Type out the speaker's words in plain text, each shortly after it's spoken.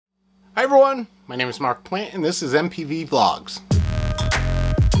Hi everyone, my name is MarkPlante and this is MPV Vlogs.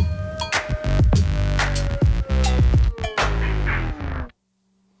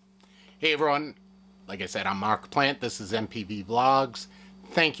 Hey everyone, like I said, I'm MarkPlante, this is MPV Vlogs.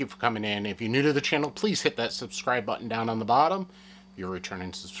 Thank you for coming in. If you're new to the channel, please hit that subscribe button down on the bottom. If you're a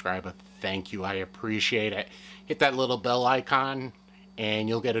returning subscriber, thank you, I appreciate it. Hit that little bell icon and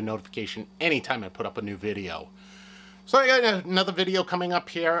you'll get a notification anytime I put up a new video. So I got another video coming up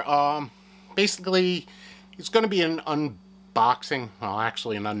here. Basically, it's going to be an unboxing, well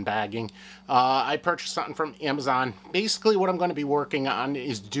actually an unbagging. I purchased something from Amazon. Basically what I'm going to be working on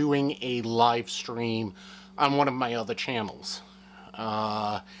is doing a live stream on one of my other channels.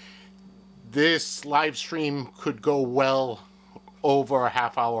 This live stream could go well over a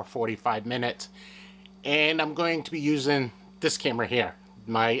half hour, 45 minutes. And I'm going to be using this camera here,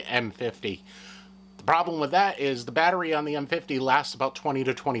 my M50. The problem with that is the battery on the M50 lasts about 20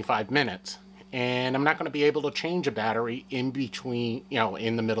 to 25 minutes. And I'm not going to be able to change a battery in between,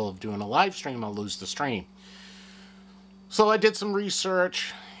 in the middle of doing a live stream. I'll lose the stream. So I did some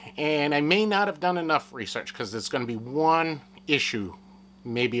research, and I may not have done enough research because there's going to be one issue,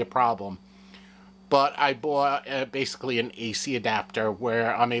 maybe a problem. But I bought basically an AC adapter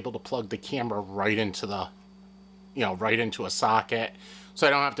where I'm able to plug the camera right into the, right into a socket, so I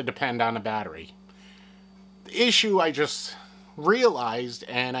don't have to depend on a battery. The issue I just realized,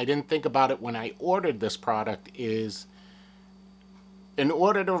 and I didn't think about it when I ordered this product, is in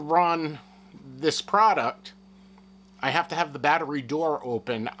order to run this product, I have to have the battery door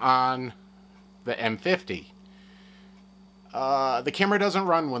open on the M50. The camera doesn't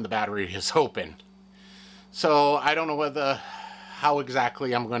run when the battery is open. So I don't know how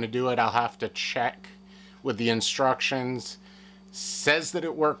exactly I'm going to do it. I'll have to check with the instructions. Says that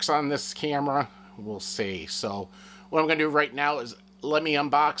it works on this camera. We'll see. So what I'm going to do right now is let me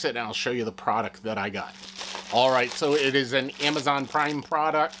unbox it and I'll show you the product that I got. Alright, so it is an Amazon Prime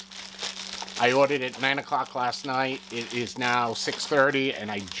product. I ordered it at 9 o'clock last night. It is now 6:30 and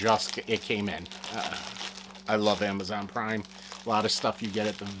it came in. I love Amazon Prime. A lot of stuff you get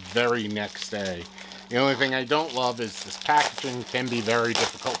it the very next day. The only thing I don't love is this packaging can be very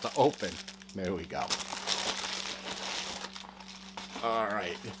difficult to open. There we go.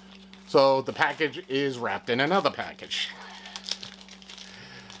 Alright. So the package is wrapped in another package.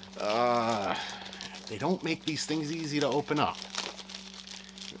 They don't make these things easy to open up.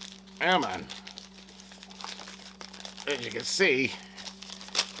 Come on. As you can see,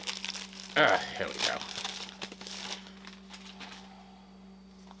 here we go.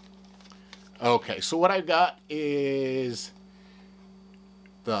 Okay, so what I got is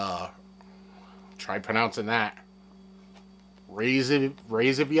try pronouncing that,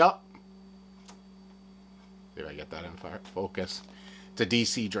 Raeisusp. See if I get that in focus. It's a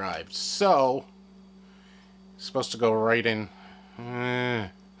DC drive. So, it's supposed to go right in. I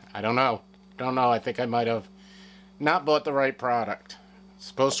don't know. I think I might have not bought the right product. It's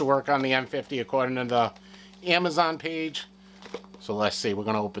supposed to work on the M50 according to the Amazon page. So let's see. We're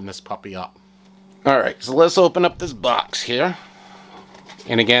going to open this puppy up. Alright, so let's open up this box here.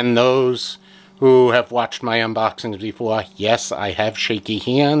 And again, those who have watched my unboxings before, yes, I have shaky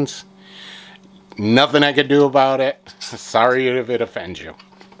hands. Nothing I could do about it. Sorry if it offends you.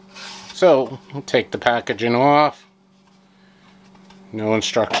 So, we'll take the packaging off. No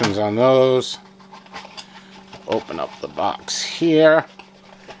instructions on those. Open up the box here.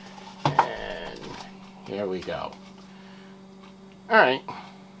 And here we go. Alright.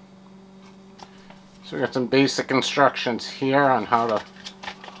 So we got some basic instructions here on how to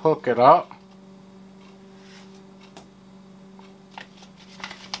hook it up.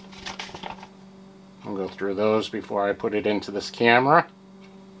 I'll go through those before I put it into this camera.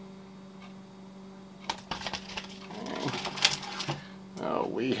 Okay.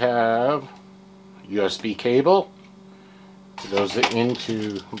 We have USB cable. It goes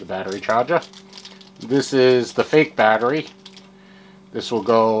into the battery charger. This is the fake battery. This will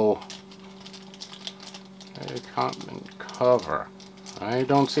go cover. I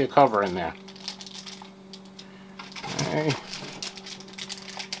don't see a cover in there. Okay.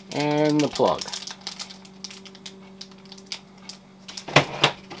 And the plug.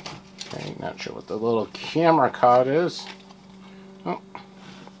 Okay, not sure what the little camera card is. Oh.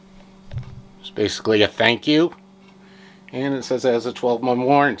 It's basically a thank you. And it says it has a 12-month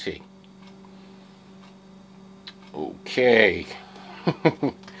warranty. Okay.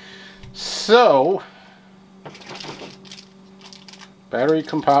 So, battery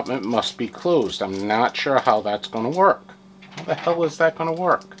compartment must be closed. I'm not sure how that's going to work. How the hell is that going to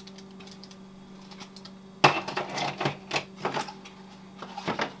work?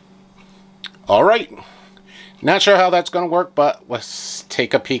 Alright, not sure how that's going to work, but let's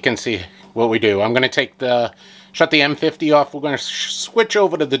take a peek and see what we do. I'm going to shut the M50 off. We're going to switch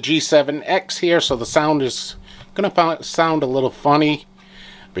over to the G7X here, so the sound is going to sound a little funny.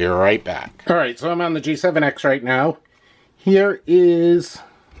 Be right back. Alright, so I'm on the G7X right now. Here is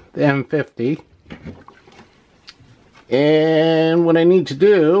the M50. And what I need to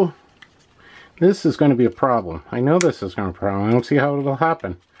do, this is going to be a problem. I know this is going to be a problem. I don't see how it'll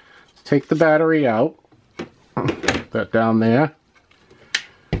happen. Let's take the battery out. Put that down there.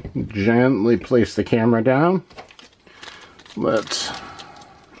 Gently place the camera down. Let's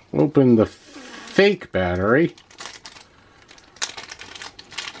open the fake battery.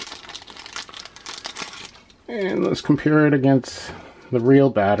 And let's compare it against the real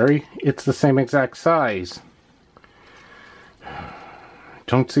battery. It's the same exact size.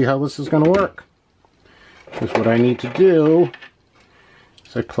 Don't see how this is going to work. Because what I need to do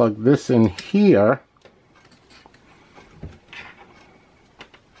is I plug this in here.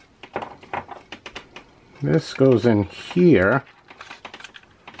 This goes in here.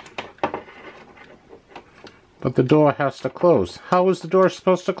 But the door has to close. How is the door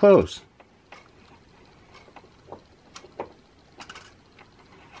supposed to close?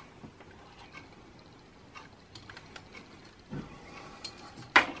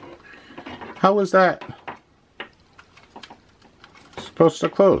 How is that supposed to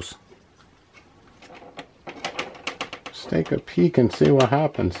close? Let's take a peek and see what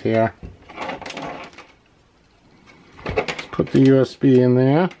happens here. Let's put the USB in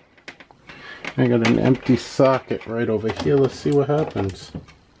there. I got an empty socket right over here. Let's see what happens.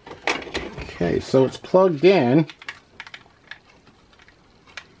 Okay, so it's plugged in.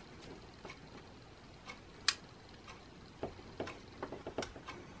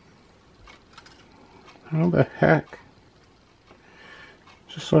 How the heck?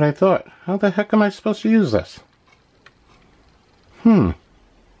 Just what I thought. How the heck am I supposed to use this?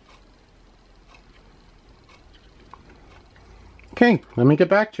 Okay, let me get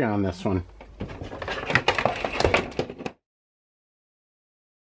back to you on this one.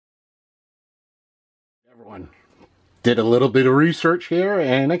 Everyone did a little bit of research here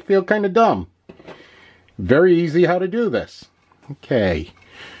and I feel kind of dumb. Very easy how to do this. Okay.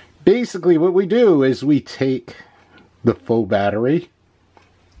 Basically what we do is we take the faux battery.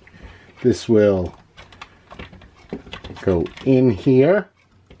 This will go in here.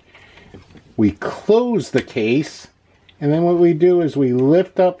 We close the case, and then what we do is we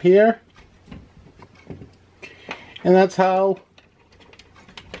lift up here, and that's how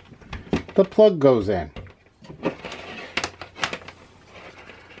the plug goes in.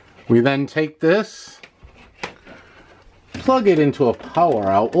 We then take this, plug it into a power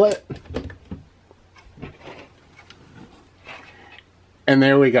outlet, and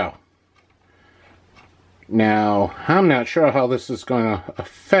there we go. Now, I'm not sure how this is going to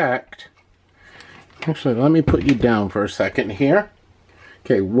affect. Actually, let me put you down for a second here.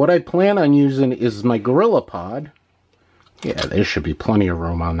 Okay, what I plan on using is my Gorilla Pod. Yeah, there should be plenty of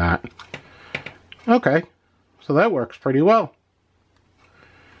room on that. Okay, so that works pretty well.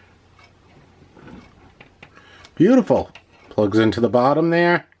 Beautiful. Plugs into the bottom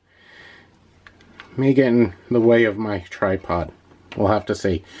there. May get in the way of my tripod. We'll have to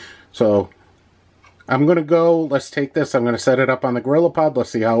see. So I'm going to go, let's take this, I'm going to set it up on the Gorilla Pod,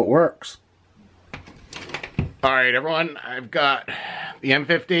 let's see how it works. Alright everyone, I've got the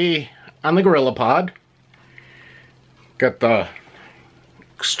M50 on the Gorilla Pod. Got the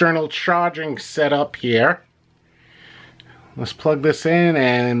external charging set up here. Let's plug this in,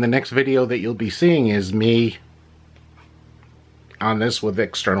 and the next video that you'll be seeing is me on this with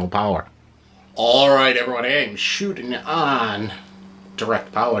external power. Alright everyone, I am shooting on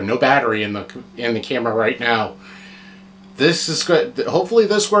direct power, no battery in the camera right now. This is good. Hopefully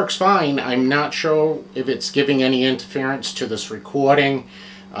this works fine. I'm not sure if it's giving any interference to this recording.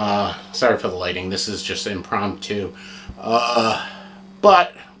 Sorry for the lighting, this is just impromptu.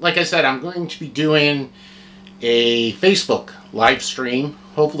 But like I said, I'm going to be doing a Facebook live stream,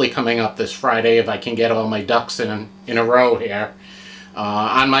 hopefully coming up this Friday if I can get all my ducks in a row here,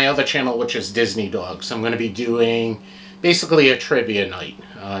 on my other channel, which is Disney Dogs. I'm going to be doing basically a trivia night,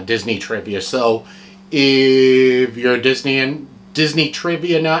 Disney trivia. So if you're a Disney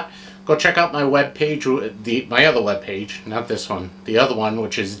trivia nut, go check out my webpage, my other webpage, not this one, the other one,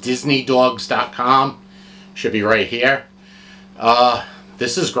 which is DisneyDogs.com. Should be right here.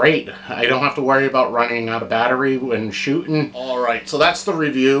 This is great. I don't have to worry about running out of battery when shooting. Alright, so that's the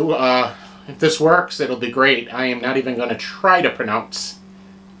review. If this works, it'll be great. I am not even going to try to pronounce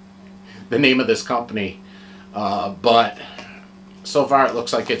the name of this company. But so far it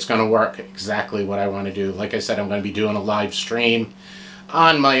looks like it's going to work exactly what I want to do. Like I said, I'm going to be doing a live stream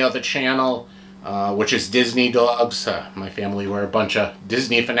on my other channel, which is Disney Dogs. My family, were a bunch of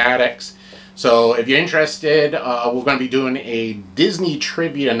Disney fanatics. So if you're interested, we're going to be doing a Disney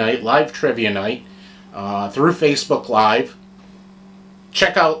trivia night, live trivia night, through Facebook Live.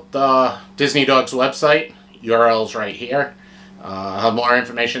 Check out the Disney Dogs website. URL's right here. I'll have more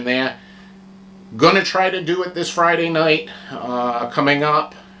information there. Gonna try to do it this Friday night coming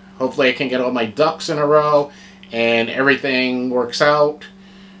up. Hopefully I can get all my ducks in a row and everything works out.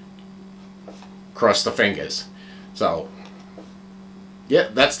 Cross the fingers. So, yeah,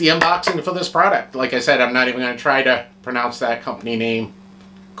 that's the unboxing for this product. Like I said, I'm not even going to try to pronounce that company name.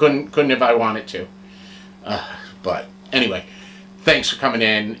 Couldn't if I wanted to. But anyway, thanks for coming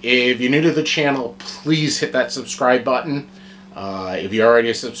in. If you're new to the channel, please hit that subscribe button. If you're already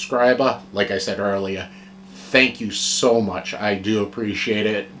a subscriber, like I said earlier, thank you so much. I do appreciate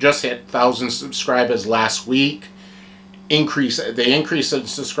it. Just hit 1,000 subscribers last week. The increase in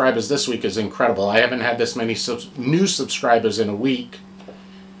subscribers this week is incredible. I haven't had this many new subscribers in a week,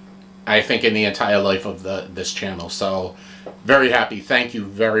 I think, in the entire life of this channel. So, very happy. Thank you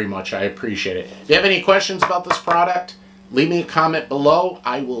very much. I appreciate it. If you have any questions about this product, leave me a comment below.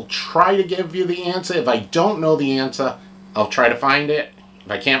 I will try to give you the answer. If I don't know the answer, I'll try to find it.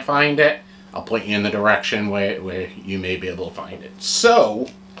 If I can't find it, I'll point you in the direction where you may be able to find it. So,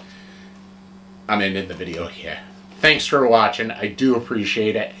 I'm ending the video here. Thanks for watching. I do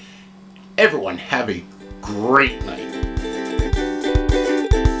appreciate it. Everyone have a great night.